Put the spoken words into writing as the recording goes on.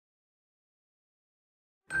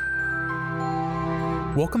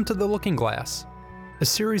Welcome to The Looking Glass, a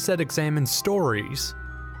series that examines stories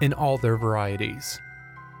in all their varieties.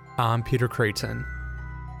 I'm Peter Creighton.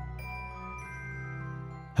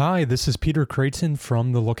 Hi, this is Peter Creighton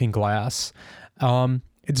from The Looking Glass.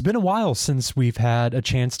 It's been a while since we've had a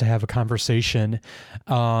chance to have a conversation.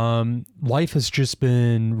 Life has just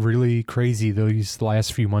been really crazy these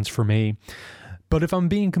last few months for me. But if I'm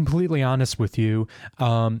being completely honest with you,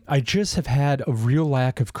 I just have had a real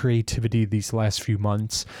lack of creativity these last few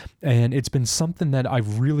months, and it's been something that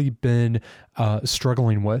I've really been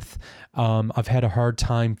struggling with. I've had a hard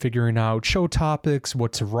time figuring out show topics,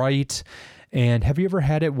 what to write. And have you ever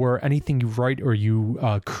had it where anything you write or you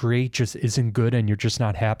create just isn't good and you're just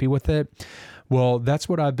not happy with it? Well, that's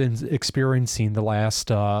what I've been experiencing the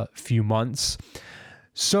last few months.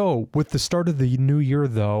 So with the start of the new year,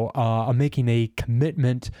 though, I'm making a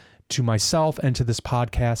commitment to myself and to this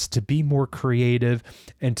podcast to be more creative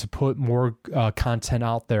and to put more content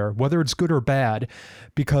out there, whether it's good or bad,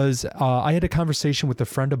 because I had a conversation with a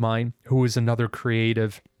friend of mine who is another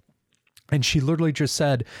creative, and she literally just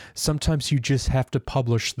said, sometimes you just have to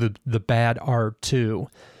publish the bad art too.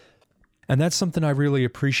 And that's something I really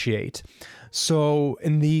appreciate. So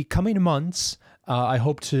in the coming months, I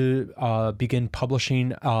hope to begin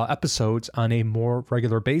publishing episodes on a more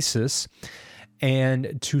regular basis.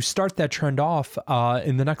 And to start that trend off,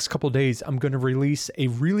 in the next couple of days, I'm going to release a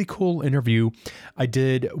really cool interview I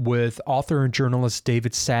did with author and journalist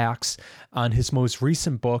David Sacks on his most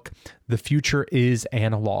recent book, The Future is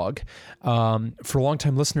Analog. For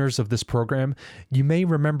longtime listeners of this program, you may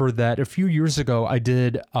remember that a few years ago, I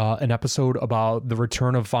did an episode about the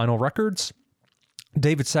return of vinyl records.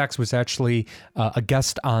 David Sacks was actually a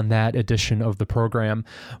guest on that edition of the program.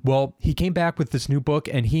 Well, he came back with this new book,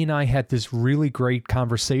 and he and I had this really great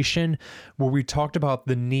conversation where we talked about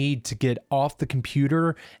the need to get off the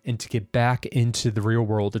computer and to get back into the real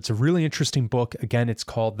world. It's a really interesting book. Again, it's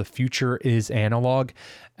called The Future is Analog,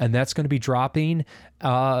 and that's going to be dropping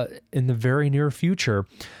in the very near future.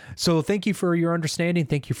 So thank you for your understanding.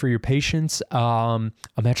 Thank you for your patience. I'm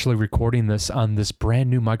actually recording this on this brand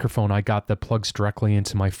new microphone I got that plugs directly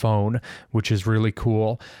into my phone, which is really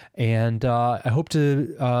cool. And I hope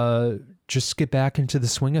to just get back into the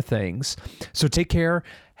swing of things. So take care.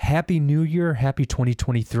 Happy New Year. Happy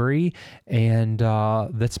 2023. And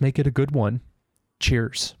let's make it a good one.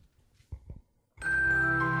 Cheers.